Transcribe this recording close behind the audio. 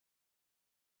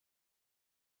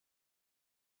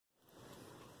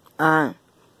How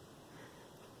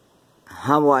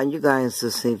are you guys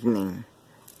this evening?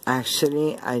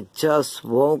 Actually, I just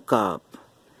woke up.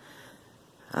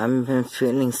 I've been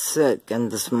feeling sick, and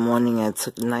this morning I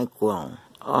took NyQuil.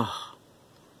 Oh,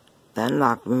 that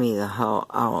knocked me the hell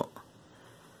out.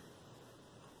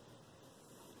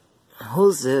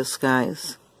 Who's this,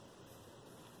 guys?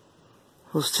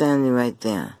 Who's standing right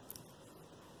there?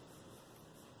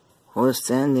 Who's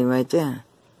standing right there?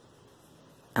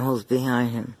 And who's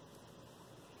behind him?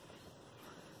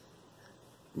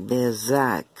 There's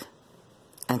Zach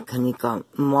and Kanika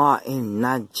Martin,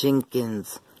 not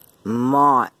Jenkins.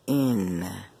 Martin.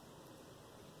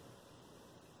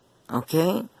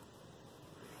 Okay?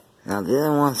 Now the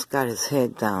other one's got his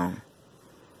head down.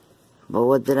 But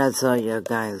what did I tell you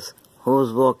guys? Who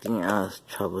was walking us?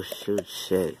 Troubleshoot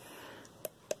shit.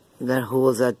 Who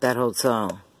was at that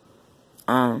hotel?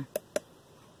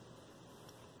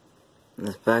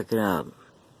 Let's back it up.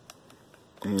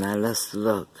 Now let's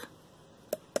look.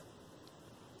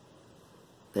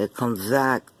 There comes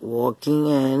Zach walking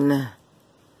in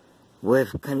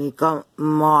with Kanika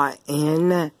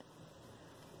Martin,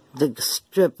 the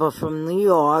stripper from New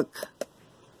York.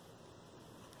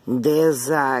 There's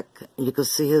Zach. You can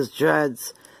see his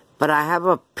dreads. But I have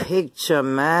a picture,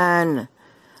 man.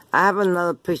 I have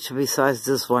another picture besides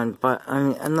this one.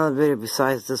 Another video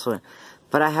besides this one.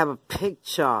 But I have a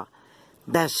picture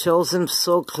that shows him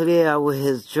so clear with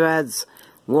his dreads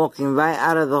walking right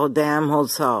out of the damn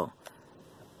hotel.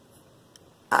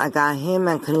 I got him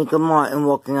and Kanika Martin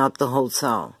walking out the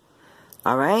hotel.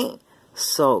 Alright?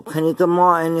 So, Kanika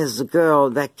Martin is the girl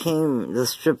that came, the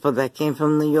stripper that came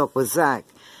from New York with Zach.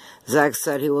 Zach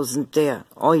said he wasn't there.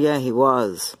 Oh yeah, he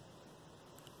was.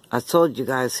 I told you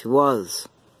guys he was.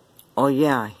 Oh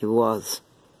yeah, he was.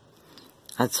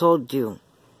 I told you.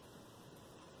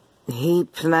 He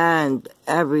planned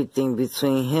everything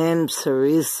between him,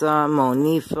 Teresa,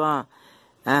 Monifa,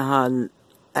 and her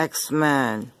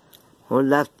ex-man, who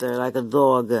left her like a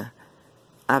dog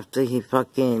after he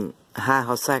fucking had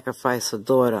her sacrifice her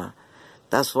daughter.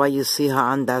 That's why you see her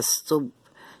on that stoop.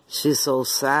 She's so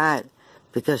sad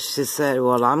because she said,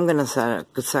 well, I'm going to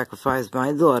sacrifice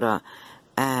my daughter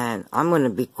and I'm going to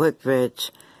be quick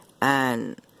rich.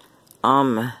 And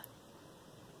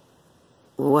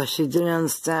what she didn't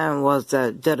understand was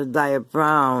that Jedediah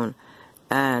Brown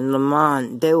and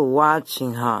Lamont, they were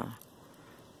watching her.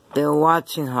 They were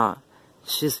watching her.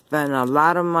 She spent a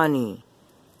lot of money.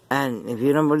 And if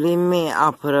you don't believe me,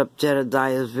 I'll put up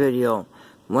Jedediah's video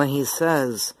when he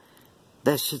says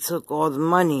that she took all the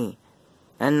money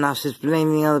and now she's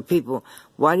blaming other people.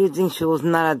 Why do you think she was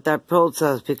not at that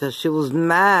protest? Because she was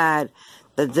mad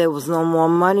that there was no more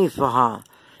money for her.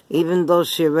 Even though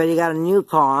she already got a new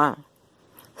car.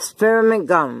 Spearmint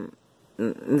gum.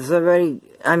 It's already,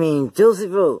 juicy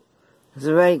fruit. It's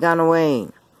already gone away.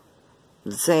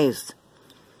 The taste.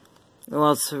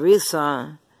 Well,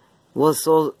 Teresa was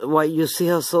so, what you see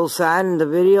her so sad in the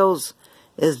videos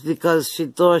is because she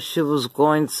thought she was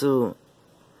going to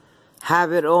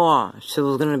have it all. She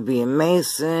was going to be a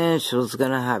Mason. She was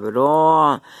going to have it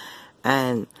all.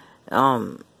 And,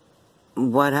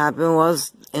 what happened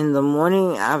was, in the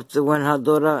morning, after when her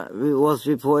daughter was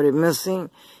reported missing,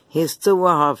 he stood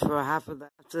with her for half of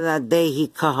that. After that day, he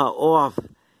cut her off.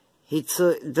 He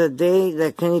took the day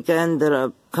that Kanika ended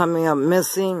up coming up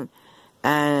missing,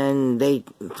 and they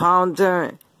found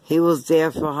her. He was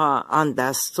there for her on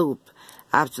that stoop.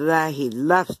 After that, he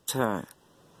left her.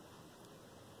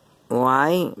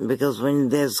 Why? Because when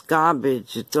there's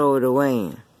garbage, you throw it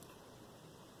away.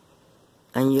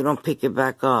 And you don't pick it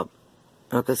back up.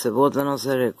 Lo que se bota no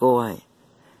se recoge.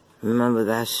 Remember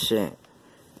that shit.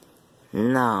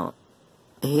 Now,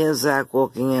 here's Zach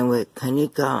walking in with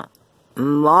Kanika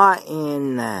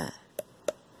Martin. The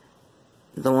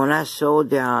one I showed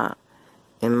y'all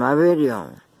in my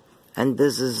video. And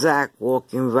this is Zach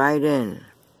walking right in.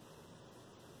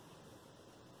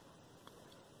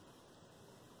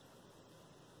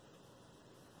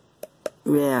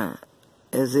 Yeah.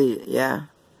 Is he? Yeah.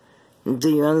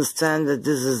 Do you understand that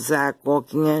this is Zach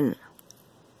walking in?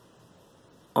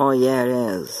 Oh, yeah, it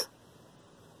is.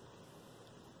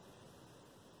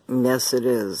 Yes, it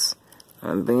is.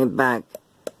 I'll bring it back.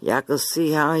 Y'all can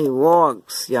see how he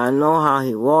walks. Y'all know how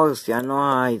he walks. Y'all know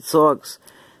how he talks.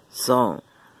 So,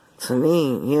 to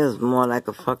me, he is more like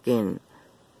a fucking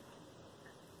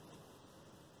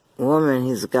woman.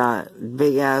 He's got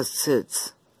big-ass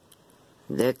tits.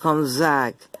 There comes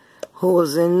Zach, who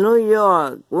was in New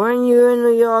York. Weren't you in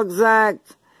New York, Zach?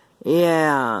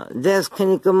 Yeah, there's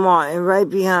Kanika Martin right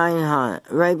behind her,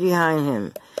 right behind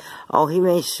him. Oh, he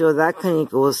made sure that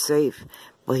Kanika was safe,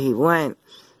 but he went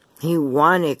He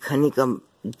wanted Kanika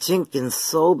Jenkins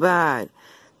so bad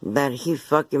that he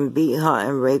fucking beat her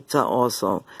and raped her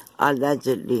also,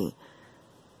 allegedly.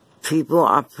 People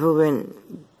are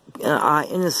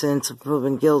innocent until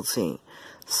proven guilty.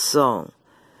 So,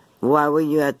 why were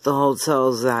you at the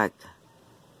hotel, Zach?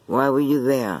 Why were you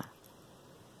there?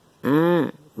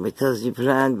 Because you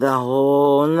planned the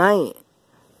whole night.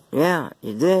 Yeah,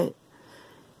 you did.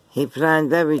 He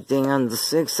planned everything on the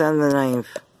 6th and the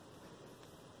 9th.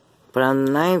 But on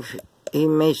the 9th, he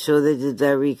made sure they did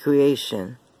that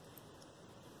recreation.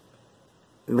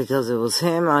 Because it was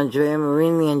him, Andrea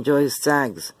Marini, and Joyce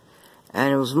Staggs.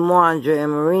 And it was more Andrea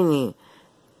Marini.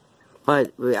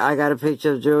 But I got a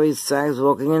picture of Joyce Staggs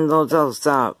walking in the hotel.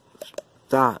 Stop.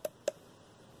 Stop.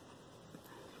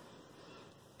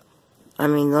 I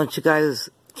mean, don't you guys,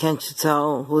 can't you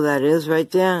tell who that is right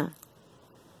there?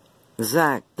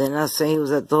 Zach, they're not saying he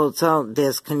was at the hotel.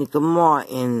 There's Kanika Moore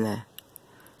in there,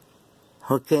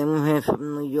 who came here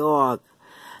from New York.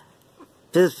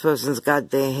 This person's got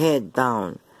their head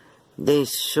down. They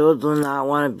sure do not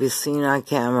want to be seen on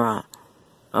camera.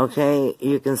 Okay?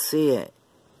 You can see it.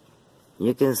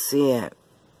 You can see it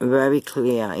very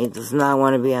clear. He does not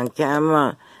want to be on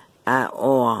camera at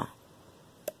all.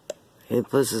 He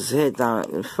puts his head down.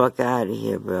 Get the fuck out of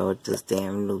here, bro, with this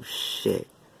damn loose shit.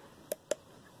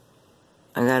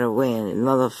 I gotta wait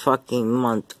another fucking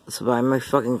month to buy my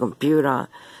fucking computer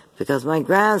because my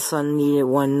grandson needed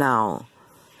one now.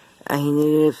 And he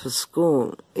needed it for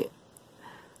school.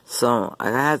 So I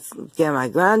had to get my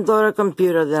granddaughter a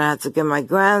computer, then I had to get my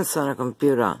grandson a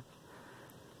computer.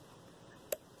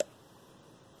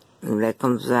 And there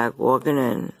comes Zach walking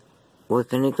in with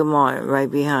Kanika Martin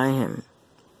right behind him.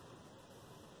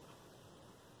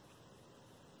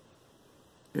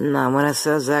 Now, when I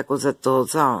said Zach was at the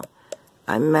hotel,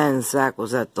 I meant Zach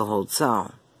was at the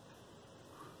hotel.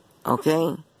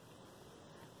 Okay?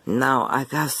 Now, I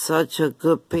got such a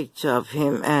good picture of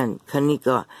him and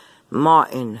Kanika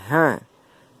Martin, her.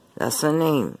 That's her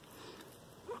name.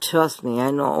 Trust me,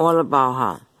 I know all about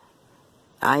her.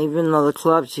 I even know the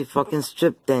club she fucking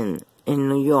stripped in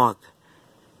New York.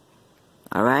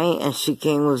 Alright? And she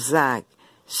came with Zach.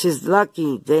 She's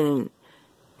lucky they didn't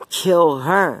kill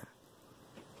her.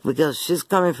 Because she's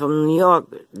coming from New York,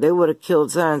 they would have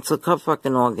killed her and took her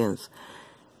fucking organs.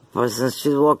 But since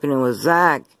she's walking in with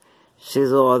Zach,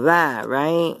 she's all that,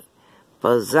 right?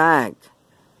 But Zach,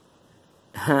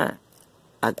 I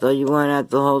thought you weren't at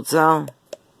the hotel.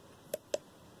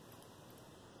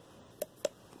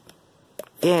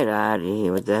 Get out of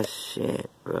here with that shit,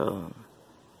 bro.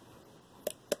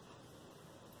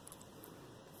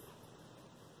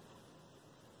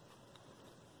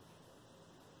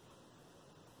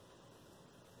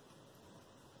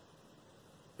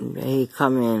 He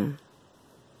come in,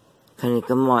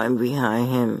 Kanika Martin behind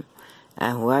him,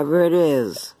 and whoever it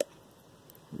is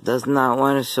does not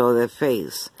want to show their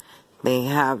face. They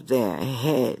have their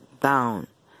head down.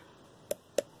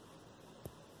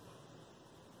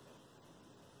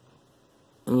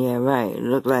 Yeah, right.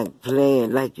 Look like, play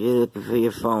it like you're looking for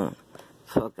your phone.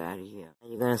 Fuck out of here.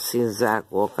 You're gonna see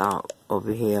Zach walk out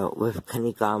over here with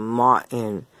Kanika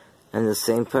Martin and the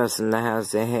same person that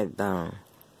has their head down.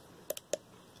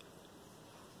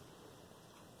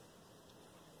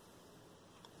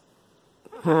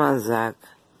 Come on, Zach.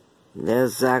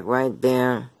 There's Zach right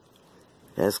there.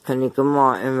 There's Kanika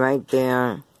Martin right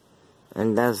there.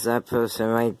 And that's that person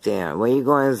right there. Where you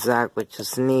going, Zach, with your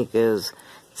sneakers?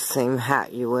 Same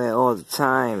hat you wear all the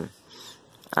time.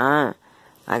 I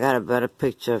got a better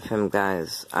picture of him,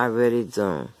 guys. I really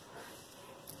do.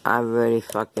 I really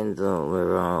fucking do,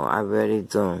 bro. I really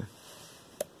do.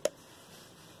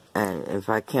 And if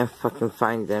I can't fucking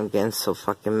find them, I'm getting so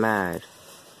fucking mad.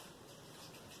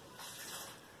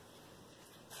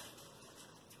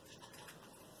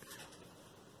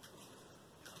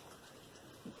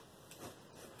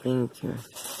 Thank you.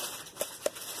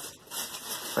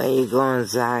 Where you going,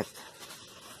 Zach?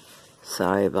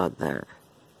 Sorry about that.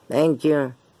 Thank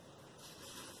you.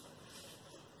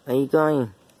 Where you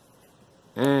going?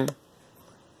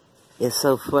 You're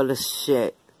so full of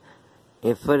shit.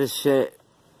 You're full of shit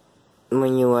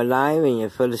when you were alive, and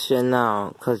you're full of shit now,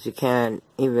 because you can't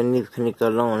even leave Kanika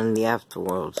alone in the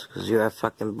afterworlds, because you're a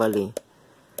fucking bully.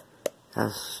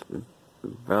 That's,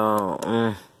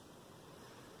 bro,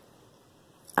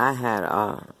 I had,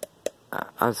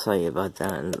 I'll tell you about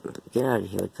that. Get out of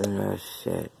here with the nurse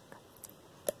shit.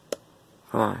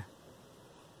 Come on.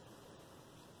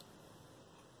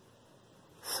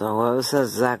 So whoever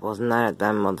says Zach was not at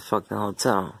that motherfucking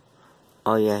hotel.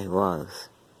 Oh yeah, he was.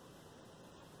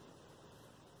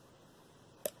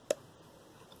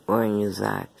 Weren't you,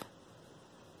 Zach?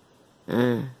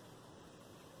 You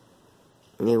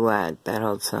were at that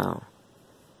hotel.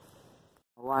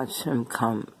 Watch him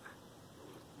come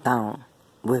down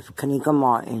with Kanika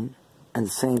Martin and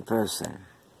the same person.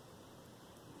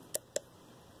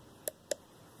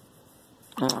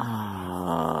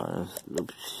 Oh,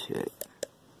 stupid shit.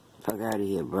 Fuck out of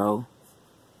here, bro.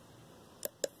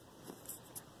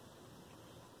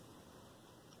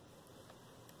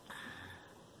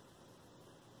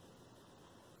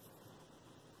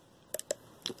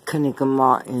 Kanika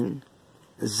Martin,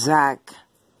 Zach.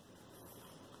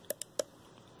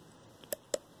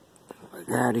 Fuck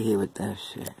out of here with that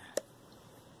shit.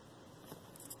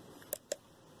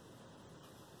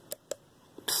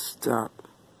 Stop.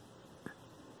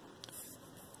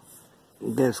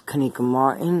 There's Kanika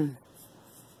Martin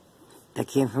that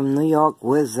came from New York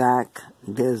with Zach.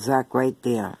 There's Zach right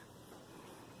there.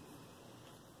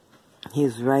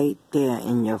 He's right there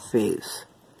in your face.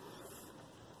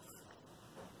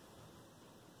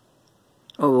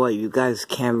 Oh, what, you guys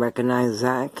can't recognize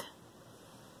Zach?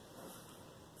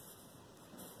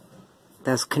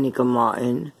 That's Kanika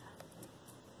Martin.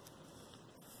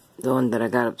 The one that I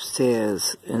got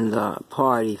upstairs in the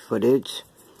party footage.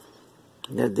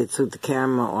 That they took the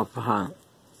camera off of her.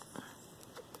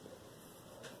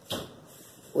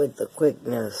 With the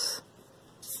quickness.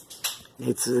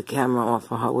 They took the camera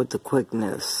off of her with the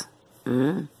quickness.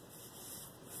 I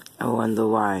wonder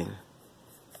why.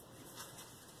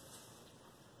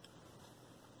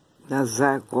 That's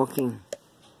Zach walking.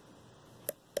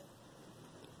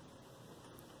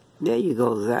 There you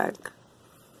go, Zach.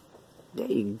 There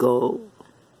you go.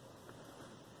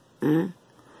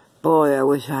 Boy, I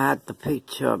wish I had the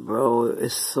picture, bro.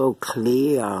 It's so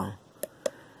clear.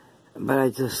 But I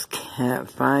just can't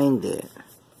find it.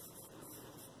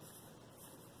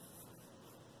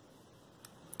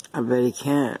 I really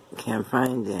can't. Can't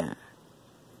find it.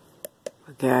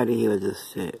 Get out of here with this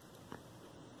shit.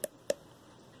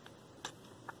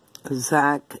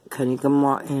 Zach, Kanika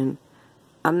Martin,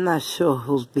 I'm not sure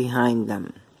who's behind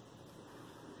them.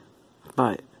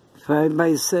 But if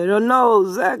everybody said, oh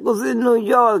no, Zach was in New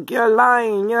York, you're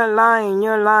lying, you're lying,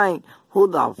 you're lying. Who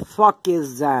the fuck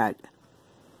is that?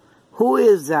 Who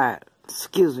is that?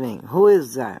 Excuse me, who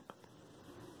is that?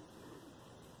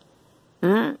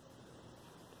 I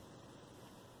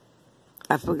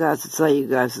forgot to tell you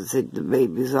guys to take the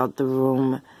babies out the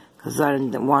room because I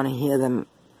didn't want to hear them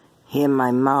hear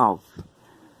my mouth.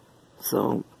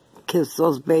 So kiss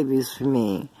those babies for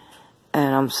me.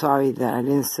 And I'm sorry that I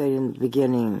didn't say it in the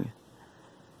beginning.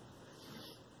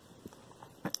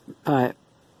 But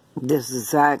this is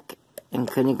Zach and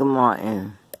Kanika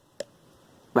Martin.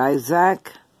 Right,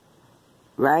 Zach?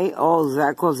 Right? Oh,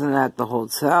 Zach wasn't at the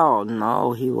hotel.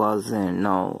 No, he wasn't.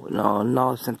 No,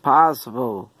 it's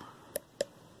impossible.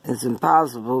 It's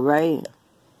impossible, right?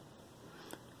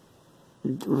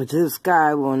 This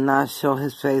guy will not show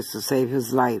his face to save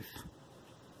his life.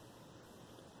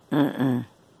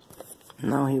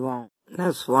 No, he won't.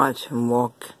 Let's watch him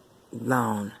walk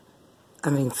down.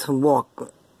 To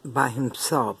walk by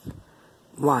himself.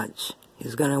 Watch.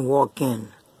 He's gonna walk in.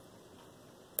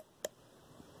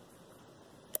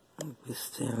 This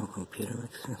damn computer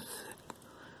makes me sick.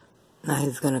 Now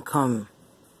he's gonna come.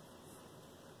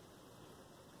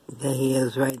 There he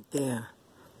is right there.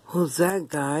 Who's that,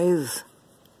 guys?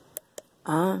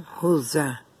 Who's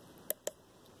that?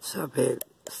 Stop it.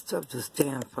 Stop this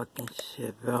damn fucking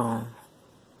shit, bro.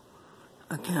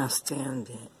 I can't stand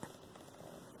it.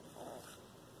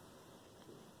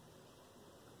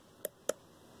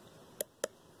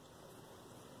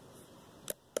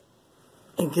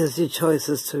 It gives you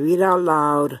choices to read out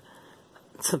loud,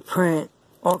 to print,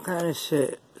 all kind of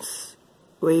shit.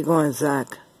 Where you going,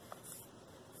 Zach?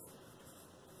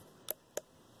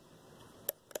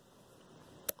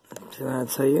 Did I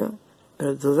tell you?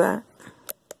 Better do that.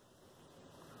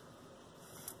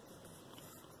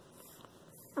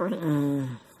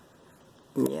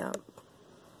 Yep.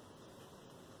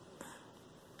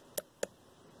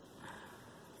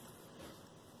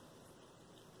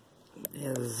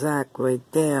 There's Zach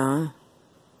right there.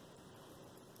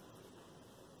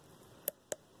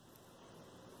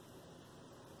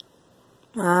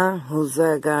 Who's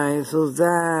that, guys? Who's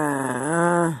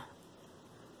that?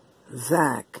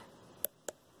 Zach.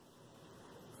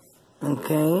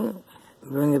 Okay.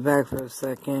 Bring it back for a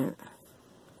second.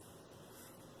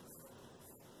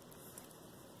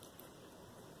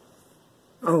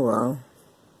 Oh well.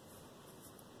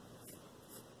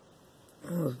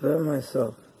 I was better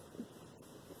myself.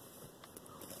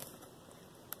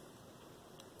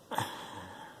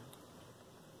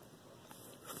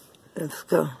 Let's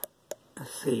go.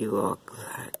 Let's see you walk,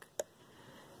 Zach.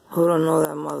 Who don't know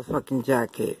that motherfucking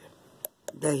jacket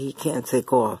that he can't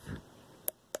take off?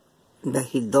 That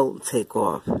he don't take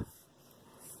off?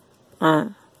 Huh?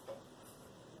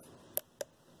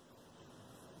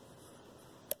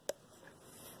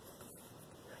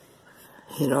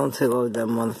 He don't take off that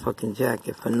motherfucking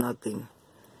jacket for nothing.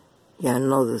 Yeah, I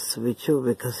know this to be true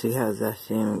because he has that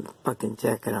same fucking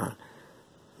jacket on.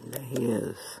 There he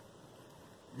is.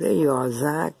 There you are,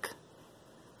 Zach.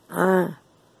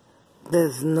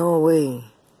 There's no way.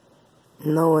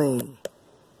 No way.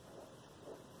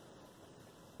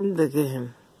 Look at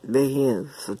him. There he is.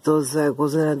 I thought Zach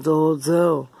wasn't at the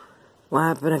hotel. What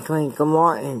happened to Clinka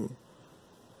Martin?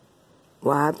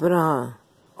 What happened to her?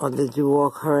 Or did you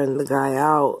walk her and the guy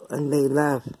out and they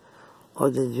left? Or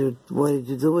what did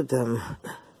you do with them?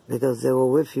 Because they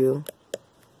were with you.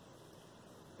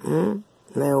 They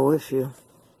were with you.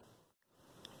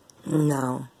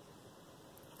 No.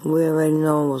 We already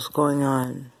know what's going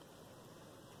on.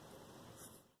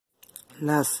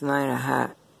 Last night I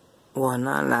had, well,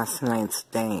 not last night's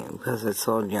day, because I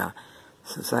told y'all,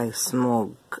 since I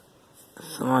smoke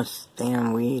so much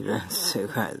damn weed and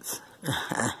cigarettes,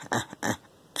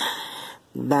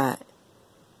 that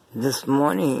this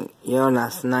morning,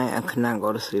 last night I could not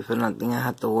go to sleep for nothing. I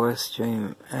had the worst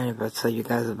dream, and if I tell you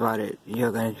guys about it,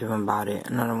 you're gonna dream about it,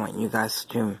 and I don't want you guys to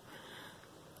dream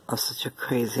of such a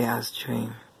crazy ass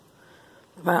dream.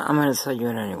 But I'm gonna tell you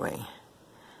it anyway.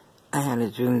 I had a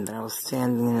dream that I was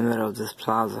standing in the middle of this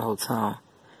Plaza Hotel,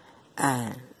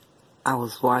 and I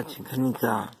was watching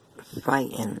Kanika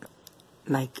fighting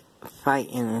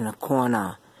in a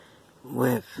corner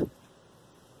with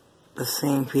the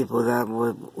same people that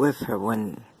were with her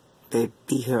when they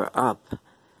beat her up.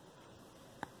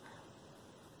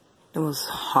 It was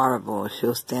horrible. She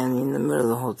was standing in the middle of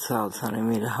the hotel telling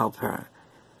me to help her.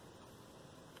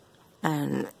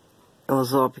 And it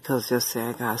was all because yesterday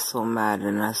I got so mad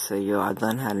and I said, yo, I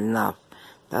done had enough.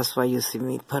 That's why you see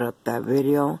me put up that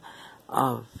video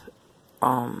of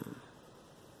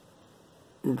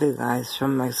the guys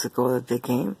from Mexico that they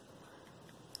came.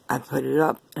 I put it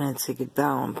up and I take it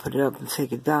down, put it up and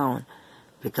take it down,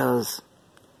 because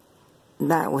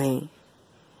that way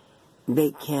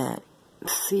they can't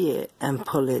see it and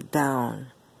pull it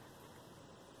down.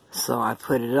 So I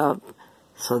put it up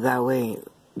so that way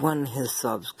one of his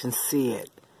subs can see it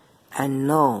and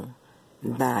know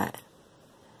that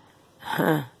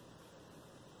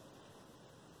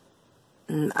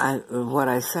what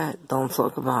I said, don't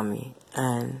talk about me.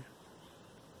 And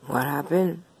what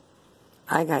happened?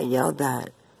 I got yelled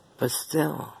at, but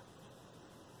still,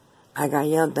 I got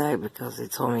yelled at because they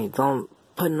told me, don't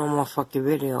put no more fucking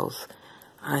videos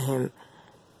on him.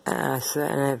 And I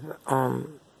said,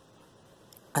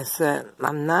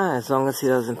 I'm not, as long as he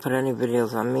doesn't put any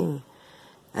videos on me.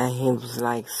 And he was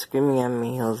like screaming at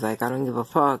me. He was like, I don't give a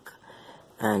fuck.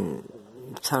 And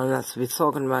telling us to be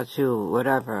talking about you,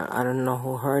 whatever. I don't know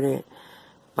who heard it,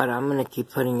 but I'm going to keep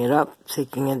putting it up,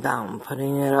 taking it down,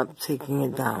 putting it up, taking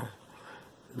it down.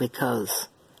 Because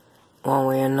one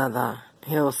way or another,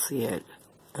 he'll see it.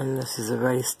 And this is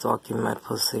already stalking my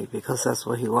pussy, because that's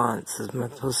what he wants, is my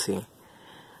pussy.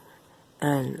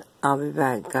 And I'll be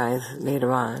back, guys,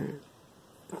 later on,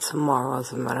 tomorrow,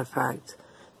 as a matter of fact,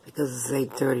 because it's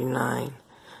 8:39.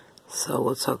 So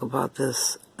we'll talk about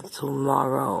this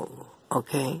tomorrow,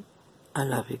 okay? I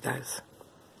love you guys.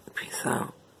 Peace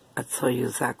out. I told you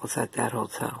Zach was at that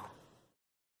hotel.